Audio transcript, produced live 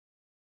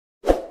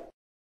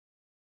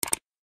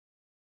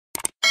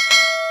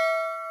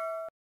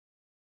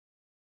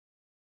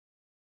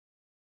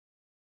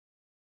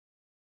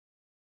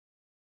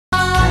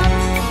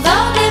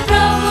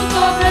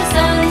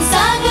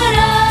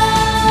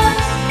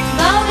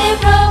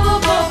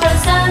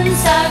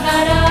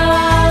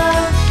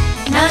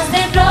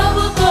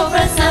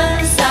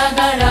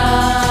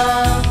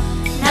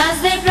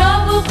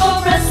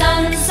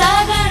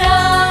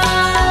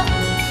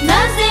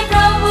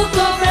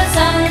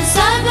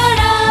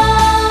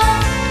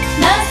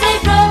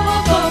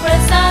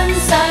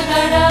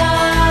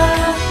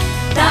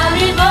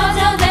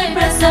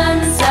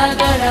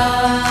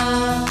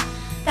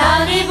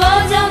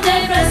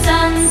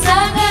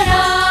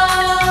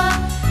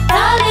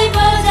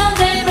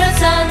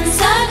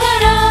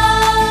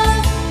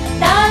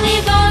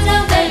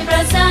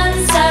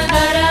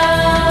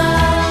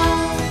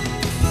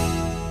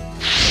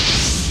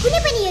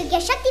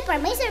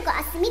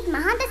असीमित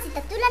महान्तसित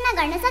तुलना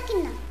गर्न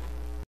सकिन्न।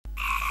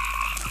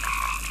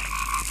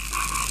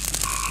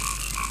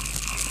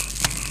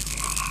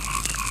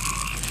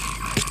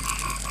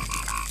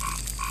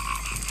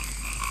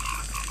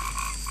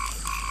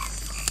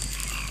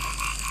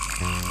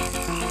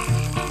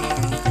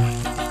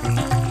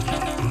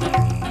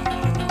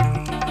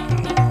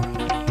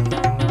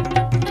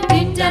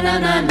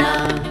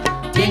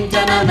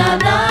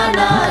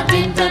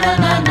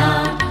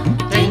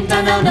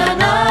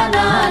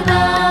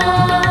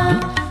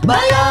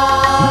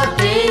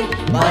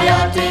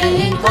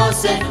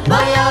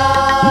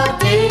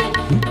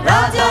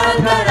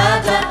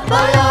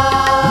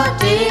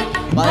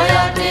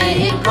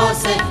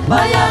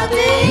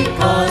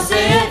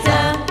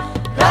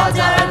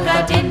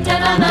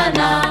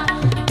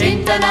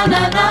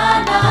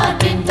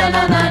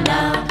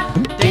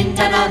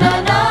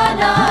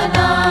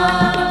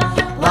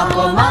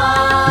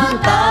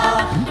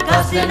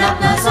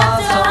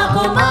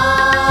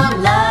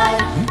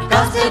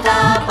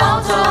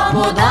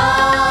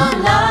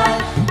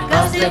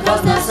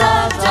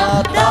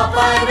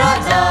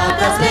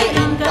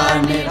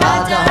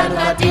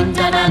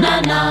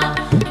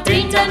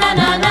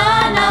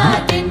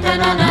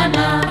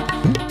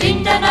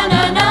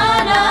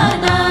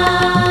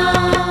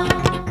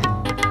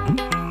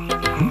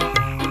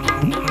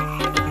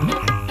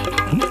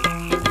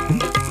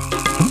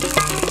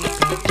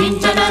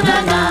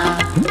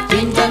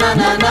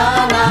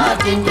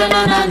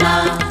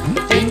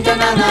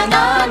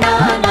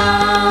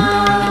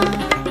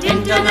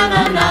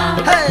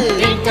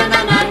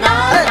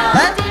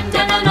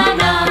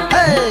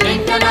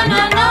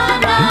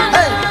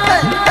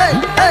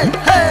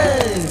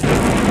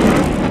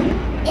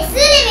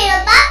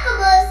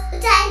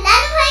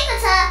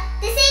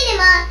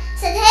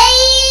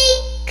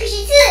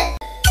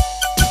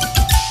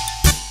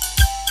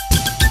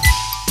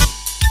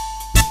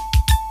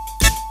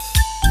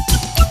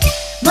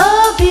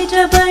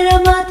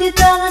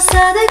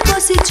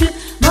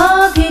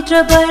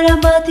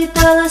 बारामाथि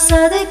तल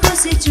सधैँ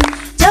खुसी छु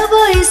जब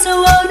यसो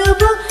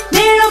आउनुभयो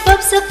मेरो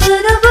पप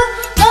सपनाभयो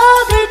म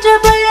भित्र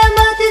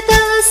बारामाथि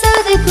तल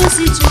सधैँ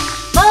खुसी छु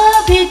म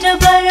भित्र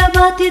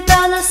बारामाथि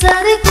तल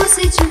सधैँ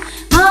खुसी छु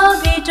म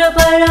भित्र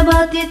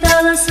बारामाथि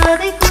तल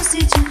सधैँ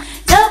खुसी छु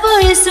जब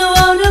यसो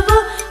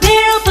आउनुभयो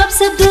मेरो पप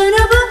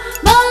सपनाभयो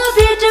म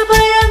भित्र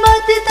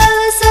बारामाथि तल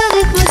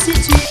सधैँ खुसी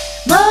छु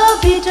म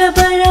भित्र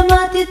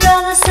बारामाथि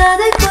तल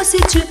सधैँ खुसी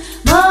छु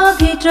म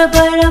भित्र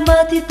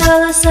बारामाथि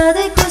तल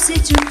सधैँ खुसी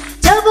छु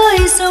जब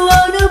यसो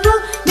आउनुभयो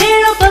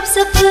मेरो पप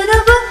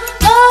सपनाभयो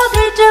म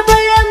भित्र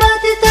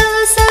बारामाथि तल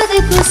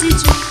सधैँ खुसी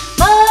छु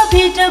म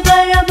भित्र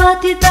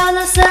बारामाथि तल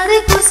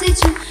सधैँ खुसी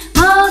छु म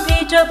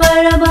भित्र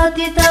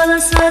बारामाथि तल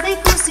सधैँ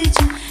खुसी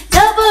छु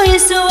जब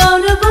यसो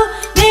आउनुभयो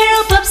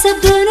मेरो पप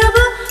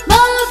सपनाभयो म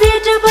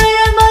भित्र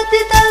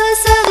बारामाथि तल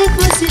सधैँ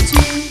खुसी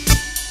छु।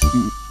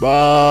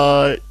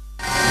 बाइ।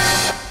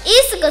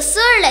 यसको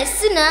स्वरलाई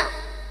सुन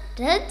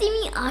र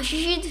तिमी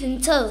आशिषित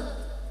हुन्छौ।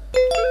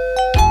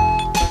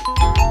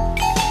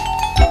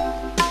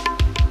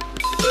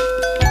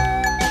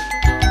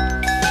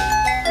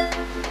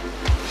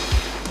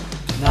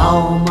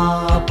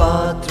 Nauma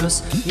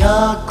Patrus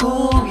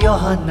Jakub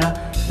Johanna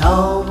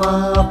Nauma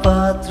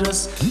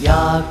Patrus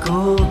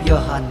Jakub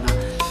Johanna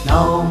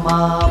Nauma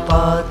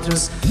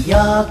Patrus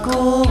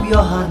Jakub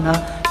Johanna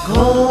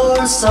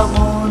घोर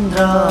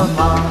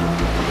समुद्रमा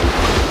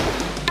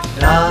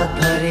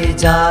रातभरि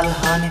जाल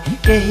हाने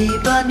केही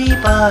पनि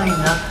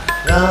पाइन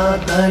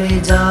रातभरि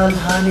जाल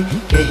हाने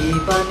केही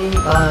पनि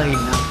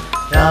पाइन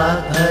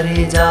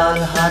रातभरि जाल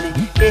हाने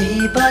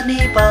केही पनि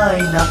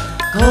पाइन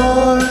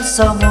घोर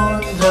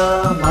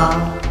समुद्रमा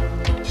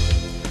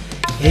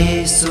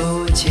येशू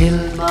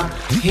झिलमा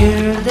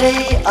हिँड्दै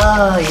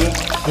आए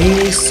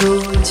येशू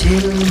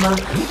झिलमा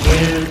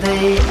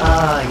हिँड्दै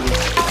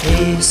आए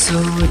येशू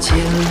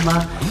झिलमा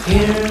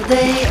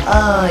हिँड्दै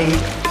आए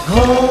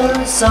घोर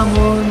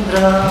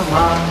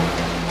समुद्रमा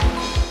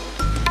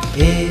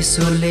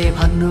येशूले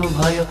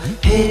भन्नुभयो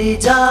फेरि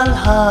जाल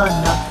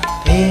हान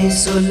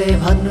येशूले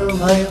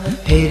भन्नुभयो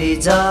फेरि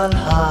जाल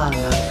हान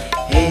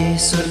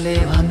येशूले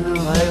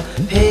भन्नुभयो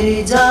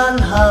फेरि जाल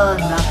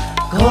हान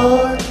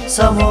घोर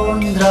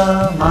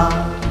समुद्रमा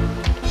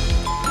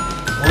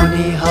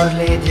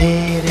उनीहरूले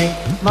धेरै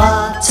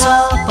माछा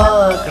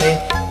पक्रे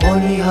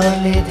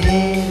उनीहरूले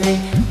धेरै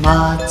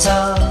माछा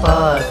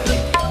पक्रे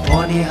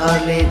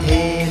उनीहरूले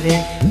धेरै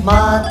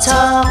माछा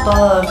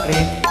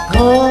पक्रे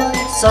घोर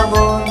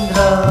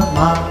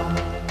समुद्रमा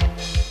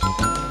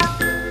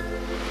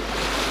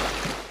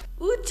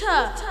उठ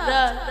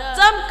र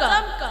चम्क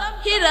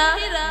हिरा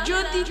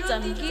ज्योति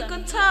चम्केको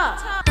छ।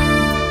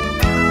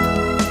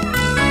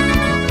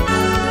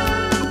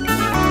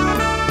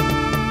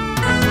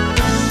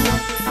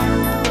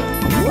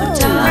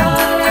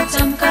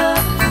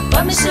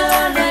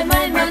 परमेश्वरलाई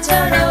महिमा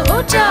चढाऊ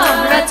उठ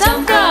र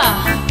चम्क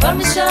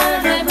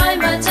परमेश्वरलाई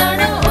महिमा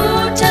चढाऊ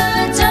उठ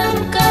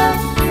चम्क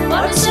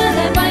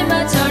परमेश्वरलाई महिमा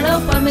चढाऊ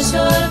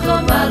परमेश्वरको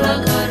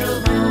बालकहरू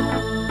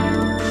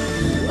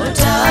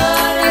उठ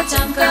र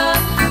चम्क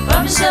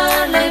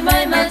परमेश्वर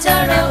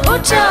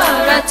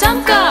र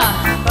चम्का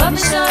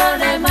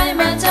परमेश्वरलाई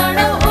महिमा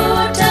चढाऊ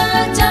उठ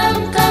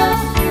चम्का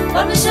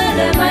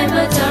परमेश्वरलाई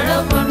महिमा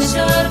चढाऊ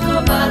परमेश्वरको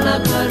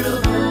बालकहरू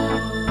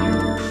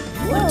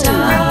उठ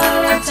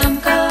र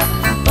चम्का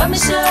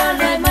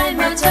परमेश्वरलाई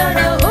महिमा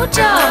चढाऊ उठ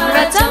र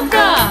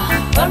चम्का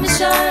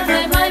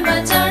परमेश्वरलाई महिमा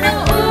चढाऊ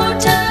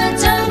उठ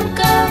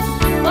चम्का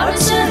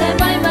परमेश्वरलाई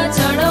महिमा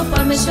चढाऊ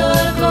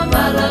परमेश्वरको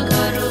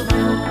बालकहरू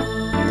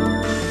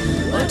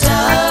उठ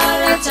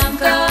र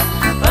चम्का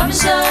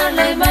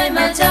परमेश्वरलाई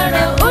महिमा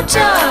चढाऊ उठ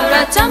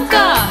र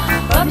चम्का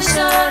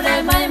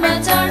परमेश्वरलाई महिमा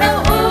चढाऊ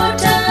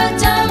उठ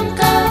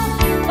चम्का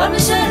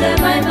परमेश्वरलाई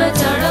महिमा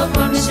चढाऊ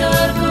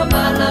परमेश्वरको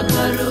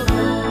बालकहरू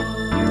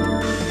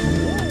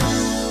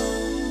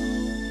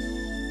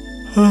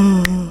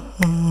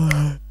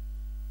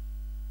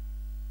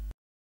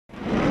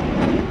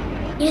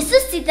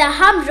यसुसित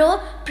हाम्रो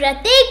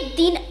प्रत्येक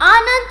दिन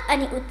आनन्द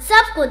अनि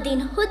उत्सवको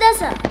दिन हुँदछ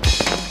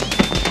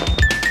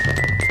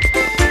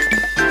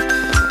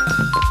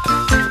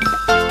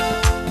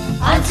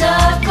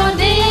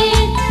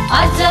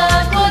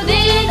आजको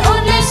दिन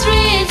उनले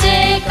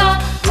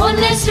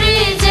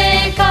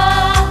सृजेका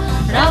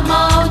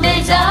रमाउँदै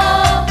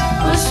जाऊ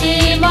खुसी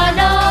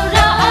मनाऊ र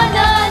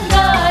आनन्द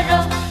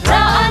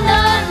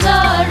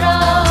गरौ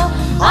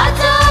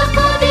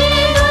आजको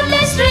दिन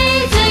उनले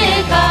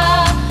सृजेका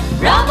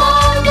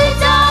रमाउँदै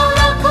जाऊ र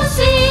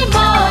खुसी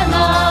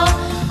मनाऊ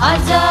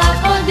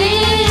आजको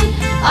दिन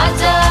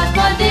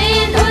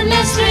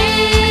उनले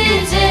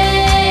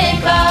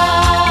सृजेका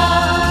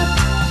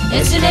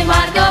यसले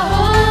मार्ग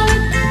हुन्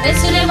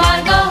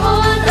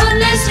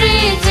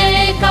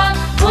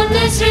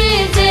उनले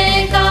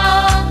सृजेका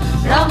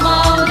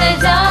रमाउँदै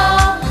जाऊ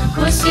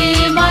खुसी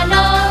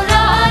मनाऊ र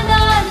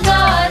आनन्द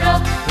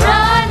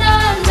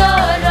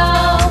गरौ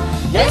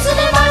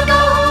यसले मार्ग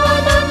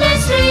हुन् उनले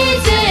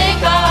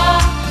सृजेका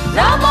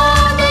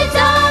रमाउँदै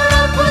जाऊ र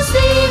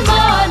खुसी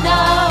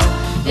मनाऊ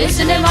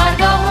यसले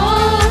मार्ग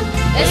हुन्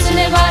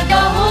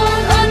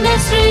उनले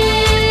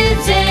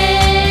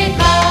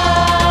सृजेका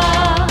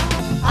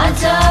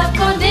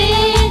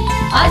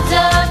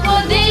आजको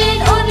दिन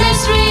उनले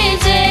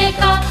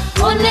सृजेका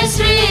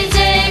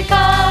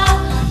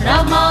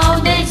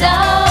रमाउँदै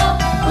जाऊ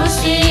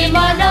खुसी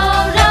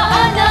मनाऊ र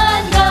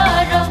आनन्द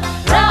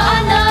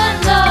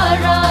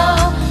गरौ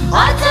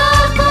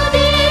आजको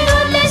दिन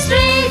उनले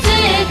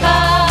सृजेका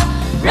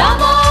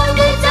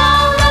रमाउँदै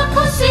जाऊ र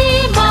खुसी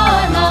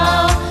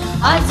मनाऊ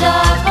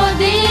आजको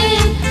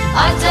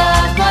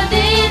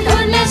दिन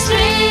उनले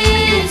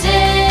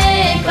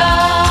सृजेका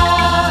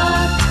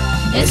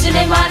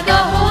यसले मार्ग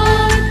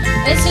हुन्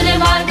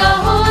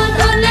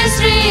उनले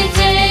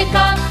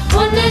सृजेका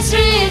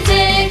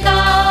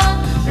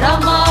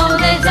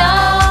रमाउँदै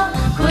जाऊ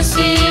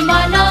खुसी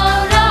मनाऊ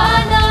र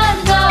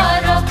आनन्द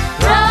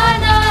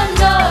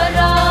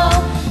गरौ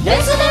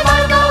यसले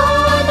मार्ग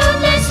हुन्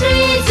उनले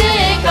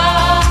सृजेका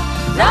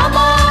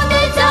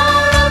रमाउँदै जाऊ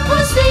र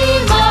खुसी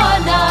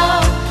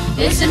मनाऊ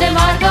यसले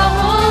मार्ग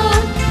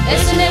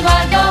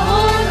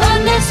हुन्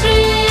उनले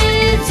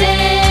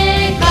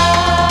सृजेका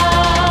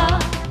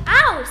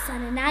आओ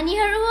साना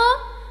नानीहरू हो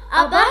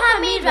अब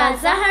हामी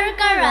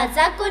राजाहरूका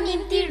राजाको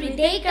निम्ति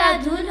हृदयका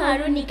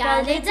धुनहरू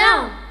निकाल्दै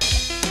जाउँ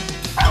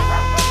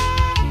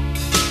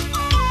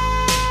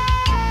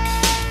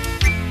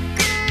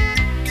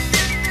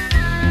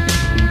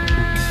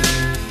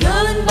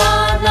धुन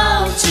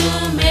बनाउँछु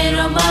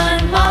मेरो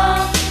मनमा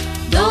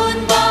धुन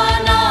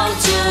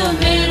बनाउँछु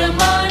मेरो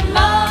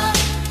मनमा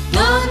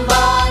धुन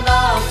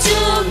बनाउँछु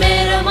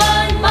मेरो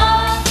मनमा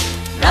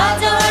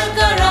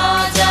राजाहरूका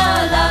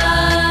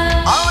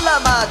राजालाई आउला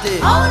माथि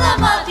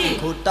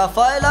खुट्टा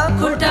फैला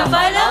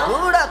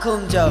घुँडा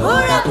खुम्छ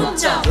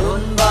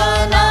धुन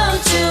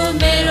बनाउँछु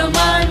मेरो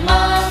मनमा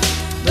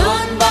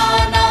धुन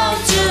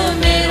बनाउँछु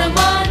मेरो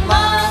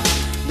मनमा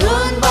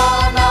धुन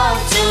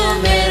बनाउँछु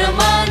मेरो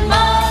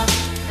मनमा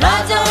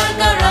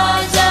राजाहरूका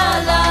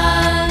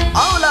राजालाई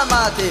आउला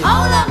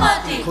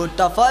माथि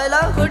खुट्टा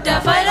फैला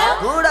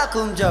घुँडा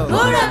खुम्छ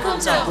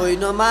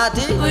कुइनो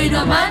माथि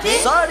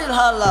शरीर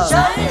हल्ला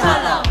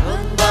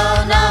धुन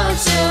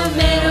बनाउँछु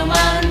मेरो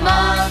मनमा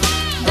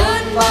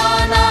धुन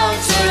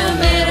बनाउँछु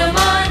मेरो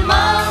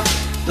मनमा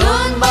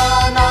धुन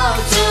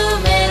बनाउँछु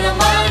मेरो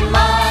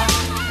मनमा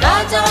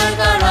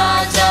राजाहरूका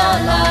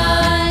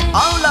राजालाई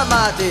आउला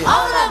माथि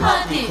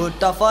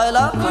खुट्टा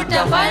फैला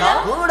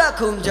घुँडा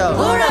खुम्छ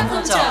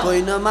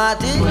कुइनो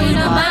माथि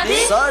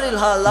शरीर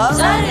हल्ला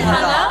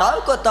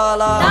टाउको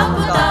तल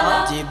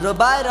जिब्रो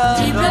बाहिर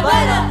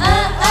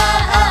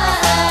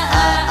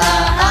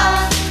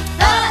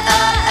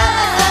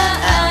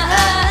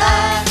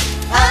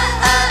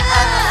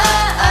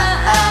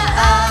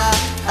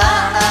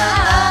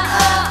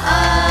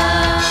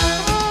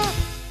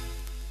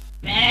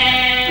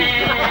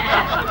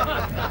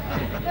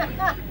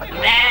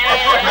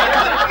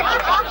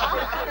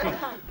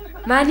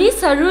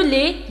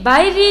मानिसहरूले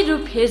बाहिरी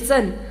रूप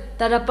हेर्छन्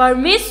तर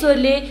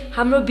परमेश्वरले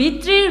हाम्रो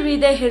भित्री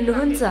हृदय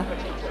हेर्नुहुन्छ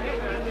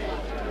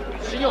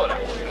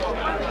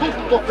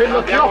tutto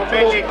quello che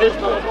offro e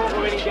sto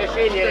venite a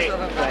scegliere.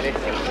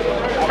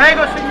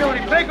 Prego signori,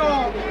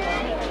 prego.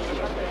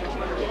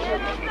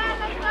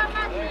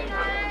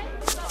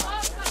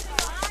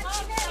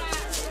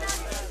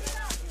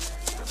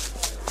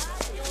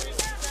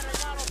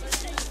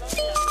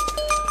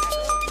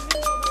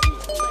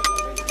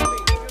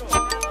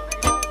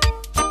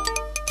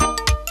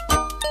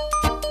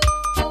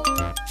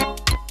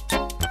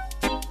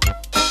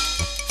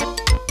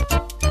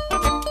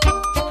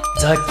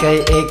 झक्कै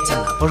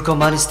एकजना पोर्को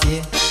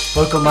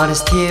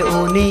मानिस थिए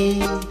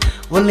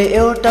उनले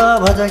एउटा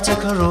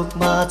भद्राक्षको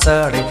रुखमा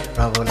चढे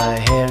प्रभुलाई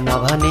हेर्न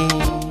भनी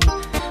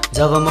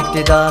जब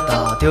मुक्तिदाता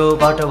त्यो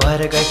बाटो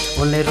भएर गए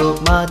उनले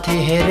रुखमाथि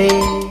हेरे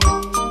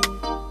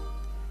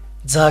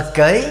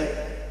झक्कै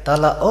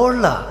तल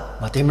ओर्ला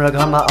म तिम्रो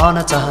घरमा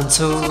आउन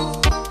चाहन्छु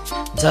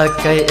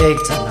झक्कै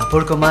एकजना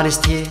पोर्को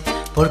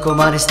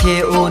मानिस थिए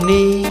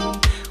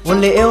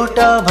उनले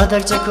एउटा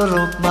भद्राक्षको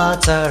रुखमा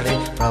चढे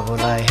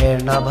प्रभुलाई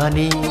हेर्न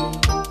भनी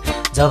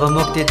जब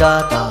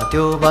मुक्तिदाता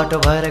त्यो बाटो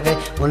भएर गए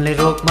उनले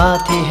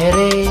रुखमाथि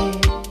हेरे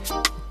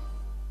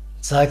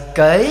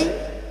झक्कै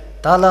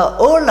तल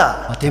ओर्ला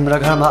म तिम्रो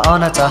घरमा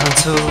आउन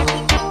चाहन्छु